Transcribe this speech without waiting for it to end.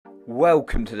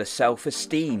Welcome to the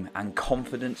Self-Esteem and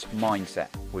Confidence Mindset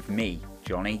with me,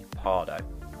 Johnny Pardo.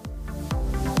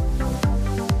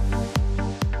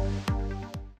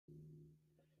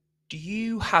 Do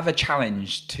you have a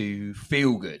challenge to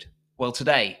feel good? Well,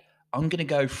 today I'm going to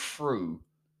go through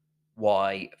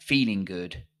why feeling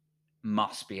good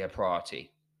must be a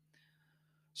priority.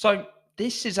 So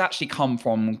this has actually come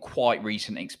from quite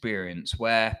recent experience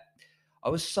where I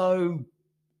was so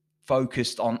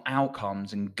focused on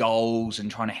outcomes and goals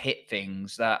and trying to hit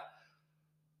things that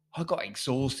I got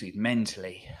exhausted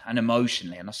mentally and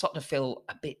emotionally, and I started to feel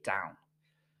a bit down.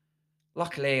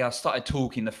 Luckily, I started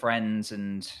talking to friends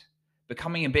and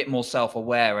becoming a bit more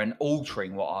self-aware and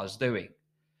altering what I was doing.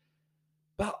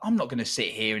 But I'm not going to sit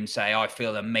here and say I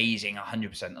feel amazing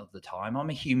 100% of the time.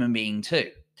 I'm a human being too.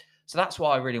 So that's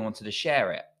why I really wanted to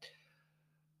share it.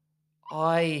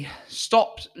 I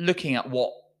stopped looking at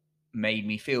what made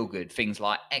me feel good. Things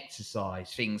like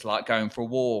exercise, things like going for a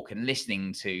walk and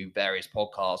listening to various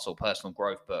podcasts or personal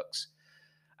growth books,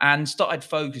 and started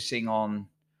focusing on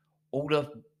all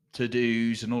the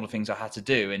to-dos and all the things I had to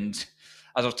do. And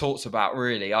as I've talked about,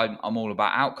 really, I'm all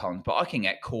about outcomes, but I can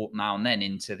get caught now and then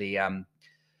into the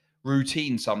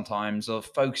routine sometimes of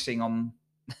focusing on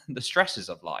the stresses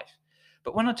of life.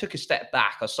 But when I took a step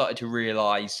back, I started to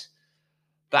realize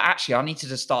that actually I needed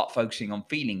to start focusing on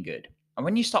feeling good. And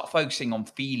when you start focusing on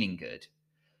feeling good,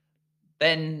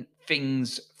 then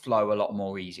things flow a lot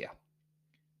more easier.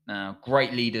 Now,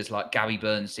 great leaders like Gabby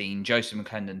Bernstein, Joseph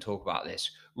McClendon talk about this,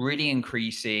 really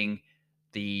increasing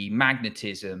the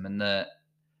magnetism and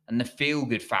the feel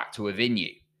good factor within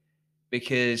you,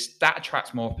 because that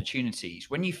attracts more opportunities.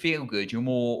 When you feel good, you're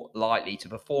more likely to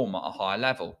perform at a higher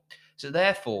level. So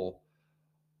therefore,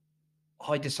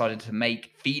 I decided to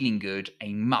make feeling good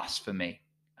a must for me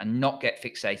and not get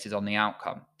fixated on the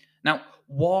outcome. Now,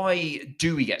 why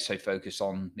do we get so focused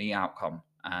on the outcome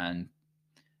and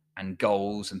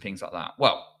goals and things like that?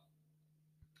 Well,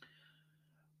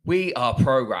 we are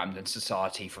programmed in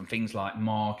society from things like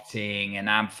marketing and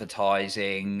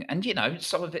advertising, and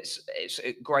some of it's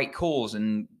a great cause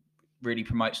and really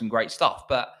promotes some great stuff.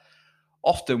 But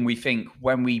often we think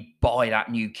when we buy that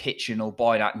new kitchen or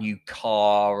buy that new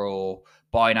car or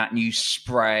buy that new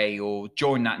spray or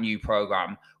join that new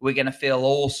program, we're going to feel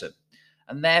awesome.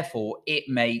 And therefore, it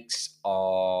makes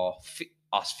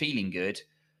us feeling good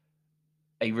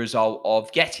a result of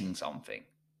getting something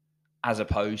as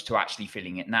opposed to actually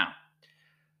feeling it now.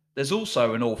 There's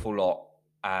also an awful lot,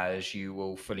 as you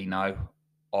will fully know,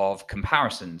 of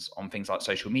comparisons on things like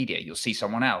social media. You'll see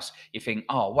someone else, you think,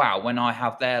 oh, wow, when I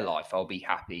have their life, I'll be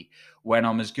happy. When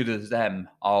I'm as good as them,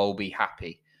 I'll be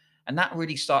happy. And that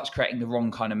really starts creating the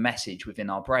wrong kind of message within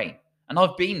our brain. And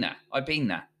I've been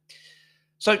there.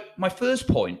 So my first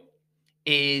point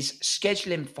is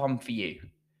scheduling fun for you.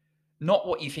 Not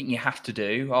what you think you have to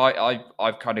do.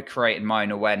 I've kind of created my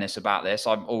own awareness about this.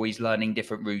 I'm always learning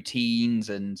different routines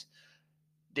and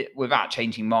without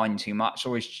changing mine too much,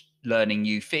 always learning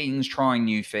new things, trying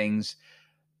new things.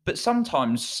 But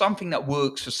sometimes something that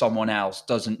works for someone else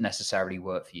doesn't necessarily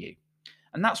work for you.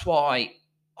 And that's why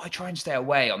I try and stay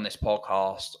away on this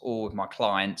podcast or with my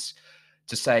clients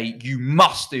to say, you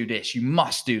must do this, you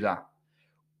must do that.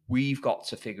 We've got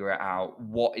to figure out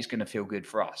what is going to feel good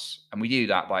for us. And we do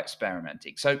that by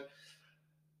experimenting. So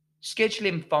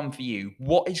scheduling fun for you.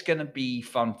 What is going to be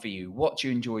fun for you? What do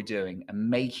you enjoy doing? And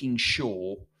making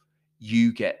sure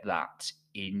you get that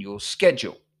in your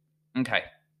schedule. Okay.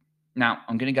 Now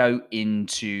I'm going to go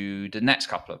into the next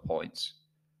couple of points.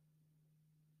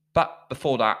 But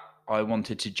before that, I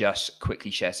wanted to just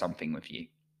quickly share something with you.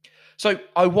 So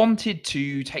I wanted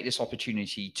to take this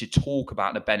opportunity to talk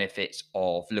about the benefits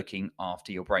of looking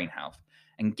after your brain health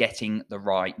and getting the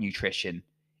right nutrition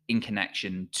in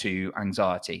connection to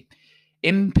anxiety.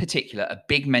 In particular, a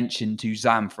big mention to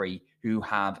Zamfree, who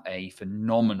have a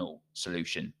phenomenal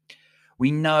solution.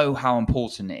 We know how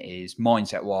important it is,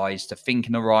 mindset-wise, to think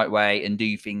in the right way and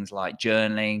do things like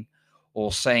journaling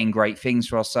or saying great things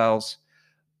for ourselves.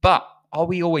 But are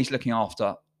we always looking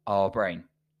after our brain?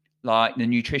 Like the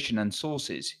nutrition and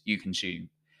sources you consume.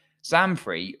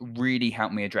 Zamfree really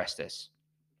helped me address this.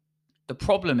 The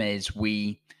problem is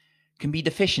we can be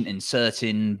deficient in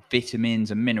certain vitamins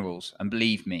and minerals, and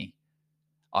believe me,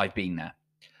 I've been there.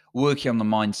 Working on the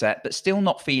mindset, but still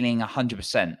not feeling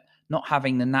 100%, not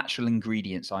having the natural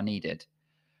ingredients I needed.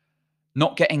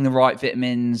 Not getting the right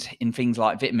vitamins in things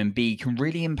like vitamin B can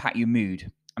really impact your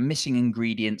mood, and missing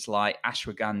ingredients like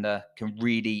ashwagandha can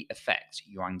really affect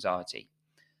your anxiety.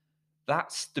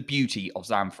 That's the beauty of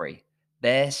Zamfree.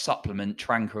 Their supplement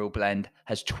Tranquil Blend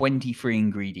has 23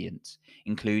 ingredients,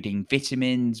 including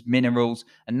vitamins, minerals,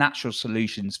 and natural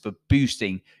solutions for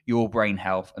boosting your brain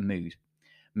health and mood,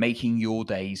 making your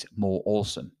days more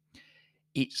awesome.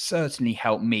 It certainly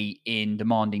helped me in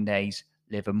demanding days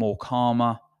live a more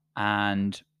calmer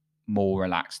and more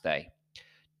relaxed day.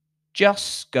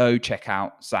 Just go check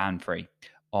out Xanfree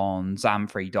on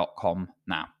xanfree.com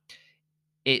now.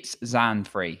 It's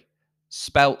Xanfree,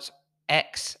 spelt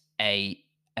Xanfree.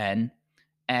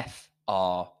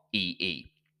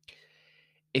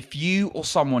 If you or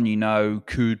someone you know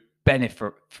could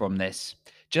benefit from this,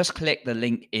 just click the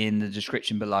link in the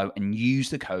description below and use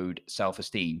the code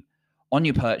self-esteem on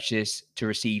your purchase to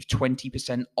receive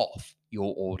 20% off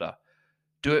your order.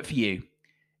 Do it for you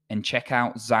and check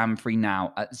out Xanfree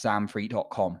now at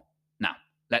xanfree.com. Now,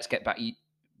 let's get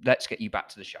you back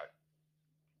to the show.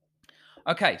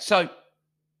 Okay, so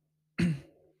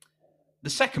the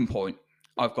second point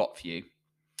I've got for you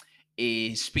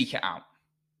is speak it out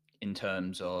in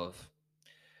terms of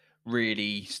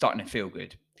really starting to feel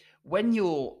good. When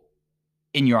you're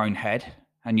in your own head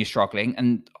and you're struggling,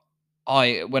 and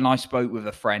when I spoke with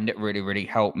a friend, it really, really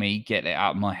helped me get it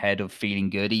out of my head of feeling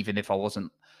good, even if I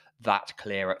wasn't that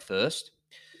clear at first.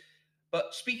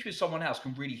 But speaking with someone else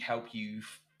can really help you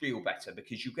feel better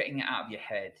because you're getting it out of your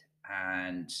head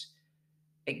and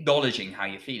acknowledging how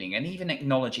you're feeling. And even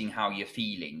acknowledging how you're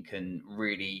feeling can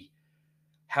really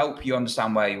help you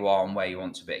understand where you are and where you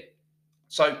want to be.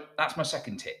 So that's my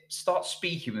second tip. Start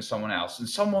speaking with someone else, and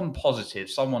someone positive,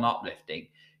 someone uplifting,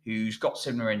 who's got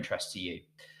similar interests to you.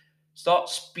 Start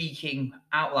speaking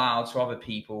out loud to other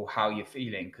people how you're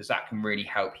feeling, because that can really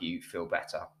help you feel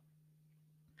better.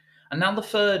 And now the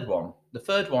third one. The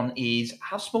third one is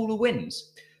have smaller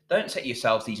wins. Don't set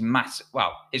yourselves these massive,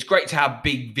 well, it's great to have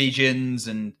big visions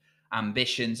and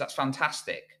ambitions. That's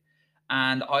fantastic.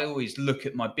 And I always look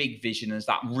at my big vision as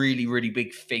that really, really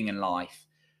big thing in life.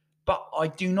 But I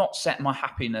do not set my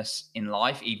happiness in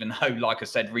life, even though, like I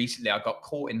said recently, I got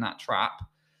caught in that trap,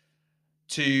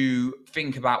 to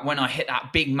think about when I hit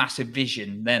that big, massive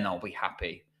vision, then I'll be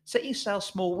happy. Set yourself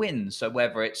small wins. So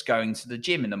whether it's going to the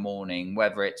gym in the morning,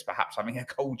 whether it's perhaps having a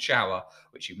cold shower,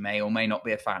 which you may or may not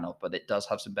be a fan of, but it does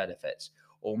have some benefits,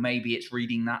 or maybe it's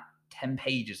reading that 10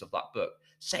 pages of that book.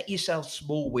 Set yourself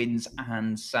small wins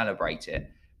and celebrate it,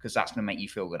 because that's going to make you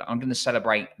feel good. I'm going to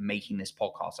celebrate making this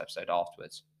podcast episode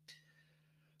afterwards.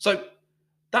 So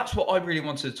that's what I really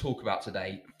wanted to talk about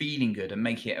today, feeling good and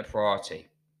making it a priority.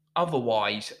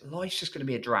 Otherwise, life's just going to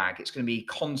be a drag. It's going to be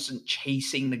constant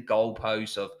chasing the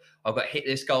goalposts of, I've got to hit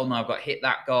this goal and I've got to hit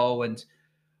that goal. And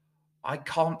I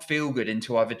can't feel good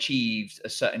until I've achieved a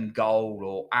certain goal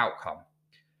or outcome.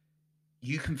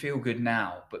 You can feel good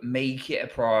now, but make it a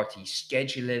priority,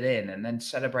 schedule it in, and then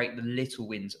celebrate the little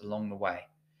wins along the way.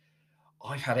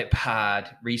 I've had it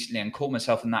bad recently and caught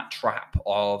myself in that trap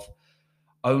of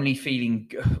only thinking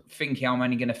I'm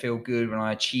only going to feel good when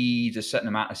I achieve a certain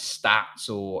amount of stats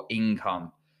or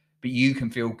income. But you can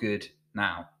feel good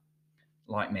now,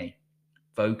 like me.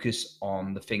 Focus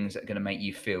on the things that are going to make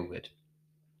you feel good.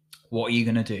 What are you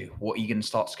going to do? What are you going to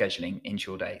start scheduling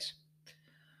into your days?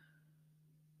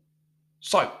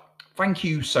 So, thank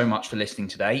you so much for listening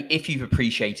today. If you've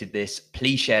appreciated this,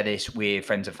 please share this with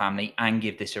friends and family and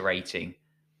give this a rating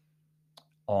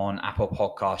on Apple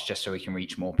Podcasts just so we can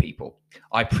reach more people.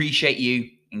 I appreciate you,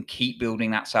 and keep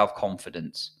building that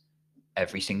self-confidence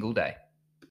every single day.